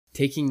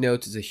Taking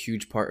notes is a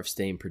huge part of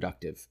staying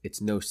productive. It's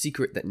no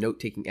secret that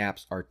note-taking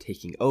apps are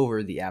taking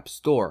over the App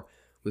Store.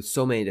 With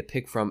so many to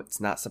pick from,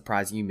 it's not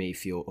surprising you may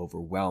feel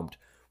overwhelmed.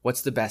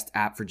 What's the best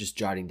app for just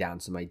jotting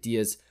down some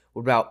ideas?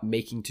 What about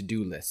making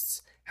to-do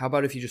lists? How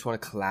about if you just want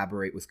to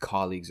collaborate with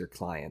colleagues or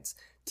clients?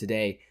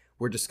 Today,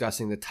 we're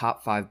discussing the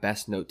top 5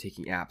 best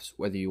note-taking apps,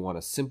 whether you want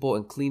a simple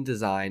and clean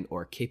design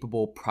or a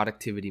capable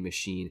productivity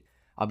machine.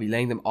 I'll be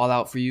laying them all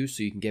out for you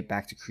so you can get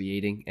back to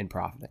creating and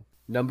profiting.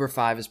 Number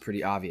 5 is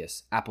pretty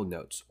obvious, Apple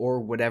Notes, or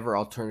whatever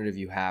alternative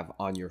you have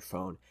on your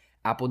phone.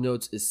 Apple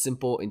Notes is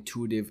simple,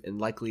 intuitive, and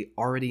likely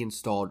already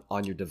installed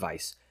on your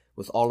device.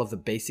 With all of the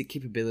basic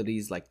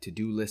capabilities like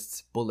to-do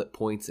lists, bullet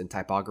points, and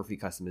typography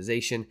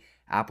customization,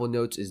 Apple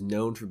Notes is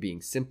known for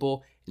being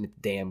simple and it's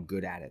damn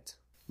good at it.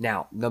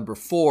 Now, number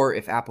 4,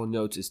 if Apple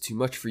Notes is too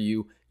much for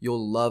you,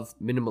 you'll love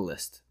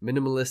Minimalist.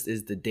 Minimalist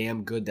is the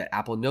damn good that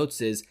Apple Notes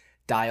is,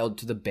 dialed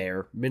to the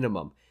bare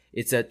minimum.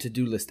 It's a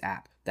to-do list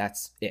app.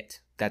 That's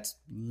it. That's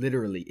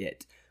literally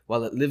it.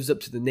 While it lives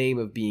up to the name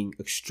of being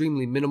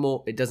extremely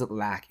minimal, it doesn't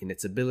lack in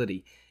its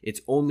ability.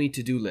 It's only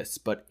to-do lists,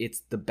 but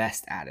it's the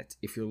best at it.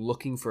 If you're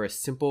looking for a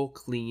simple,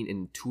 clean,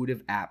 and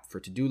intuitive app for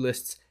to-do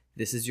lists,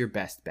 this is your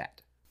best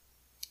bet.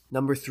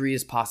 Number 3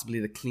 is possibly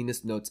the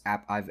cleanest notes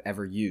app I've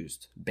ever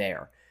used,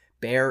 Bear.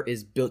 Bear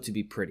is built to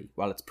be pretty.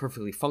 While it's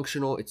perfectly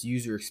functional, its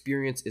user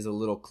experience is a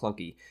little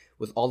clunky.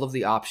 With all of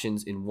the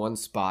options in one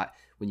spot,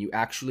 when you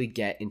actually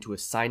get into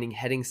assigning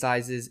heading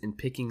sizes and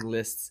picking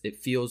lists, it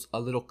feels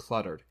a little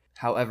cluttered.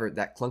 However,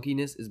 that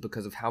clunkiness is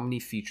because of how many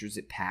features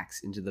it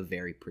packs into the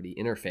very pretty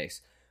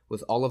interface.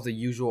 With all of the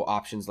usual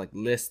options like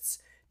lists,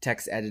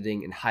 text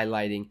editing, and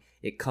highlighting,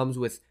 it comes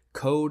with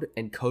code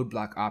and code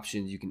block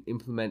options you can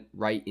implement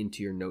right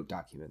into your note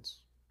documents.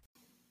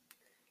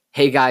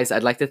 Hey guys,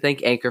 I'd like to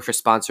thank Anchor for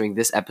sponsoring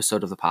this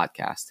episode of the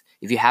podcast.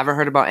 If you haven't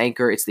heard about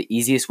Anchor, it's the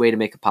easiest way to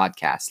make a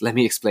podcast. Let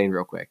me explain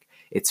real quick.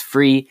 It's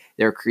free.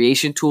 There are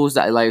creation tools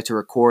that allow you to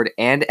record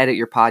and edit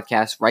your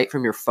podcast right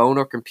from your phone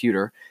or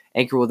computer.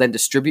 Anchor will then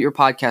distribute your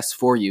podcast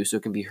for you so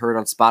it can be heard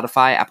on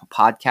Spotify, Apple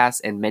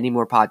Podcasts, and many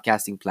more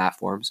podcasting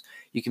platforms.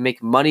 You can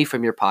make money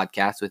from your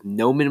podcast with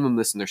no minimum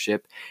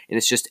listenership, and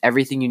it's just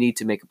everything you need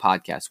to make a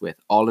podcast with,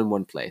 all in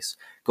one place.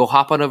 Go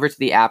hop on over to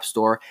the App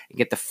Store and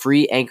get the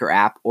free Anchor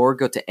app, or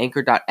go to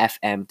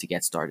anchor.fm to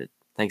get started.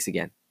 Thanks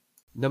again.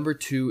 Number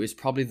 2 is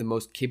probably the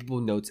most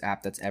capable notes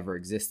app that's ever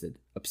existed,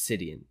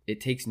 Obsidian.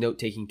 It takes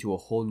note-taking to a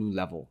whole new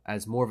level.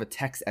 As more of a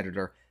text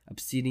editor,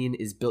 Obsidian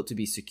is built to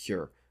be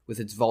secure,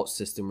 with its vault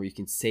system where you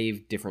can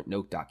save different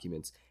note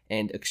documents,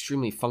 and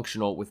extremely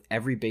functional with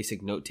every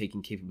basic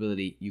note-taking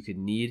capability you could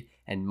need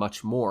and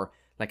much more,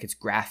 like its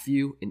graph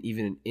view and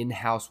even an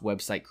in-house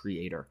website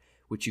creator,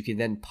 which you can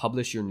then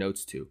publish your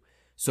notes to.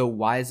 So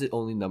why is it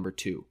only number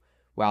 2?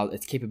 While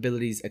its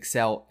capabilities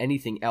excel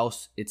anything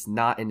else, it's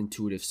not an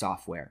intuitive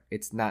software.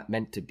 It's not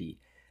meant to be.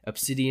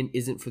 Obsidian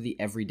isn't for the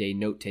everyday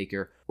note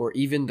taker or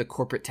even the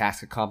corporate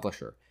task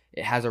accomplisher.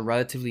 It has a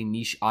relatively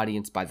niche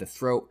audience by the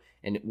throat,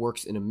 and it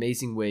works in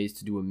amazing ways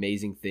to do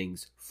amazing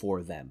things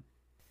for them.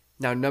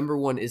 Now, number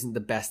 1 isn't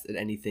the best at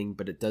anything,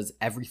 but it does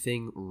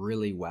everything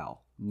really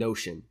well.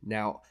 Notion.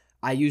 Now,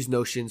 I use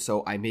Notion,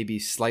 so I may be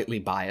slightly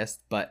biased,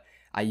 but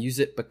I use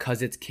it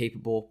because it's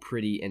capable,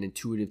 pretty, and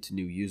intuitive to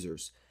new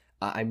users.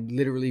 I'm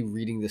literally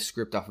reading the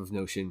script off of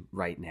Notion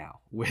right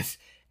now, with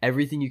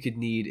everything you could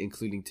need,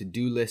 including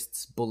to-do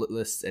lists, bullet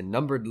lists, and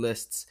numbered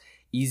lists,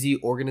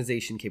 easy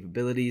organization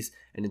capabilities,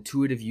 an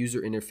intuitive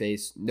user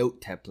interface,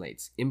 note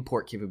templates,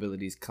 import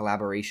capabilities,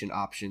 collaboration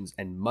options,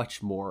 and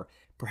much more.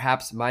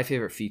 Perhaps my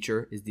favorite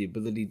feature is the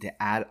ability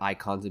to add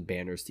icons and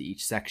banners to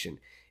each section.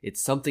 It's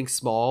something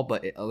small,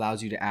 but it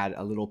allows you to add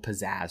a little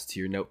pizzazz to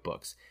your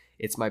notebooks.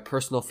 It's my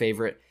personal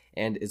favorite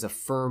and is a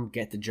firm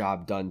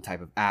get-the-job-done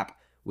type of app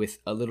with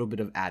a little bit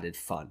of added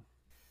fun.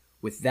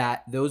 With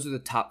that, those are the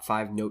top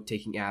 5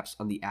 note-taking apps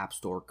on the App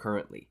Store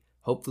currently.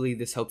 Hopefully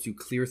this helps you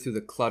clear through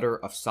the clutter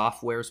of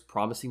softwares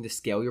promising to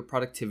scale your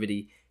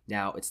productivity.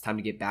 Now it's time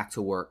to get back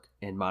to work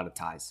and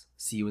monetize.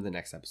 See you in the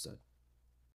next episode.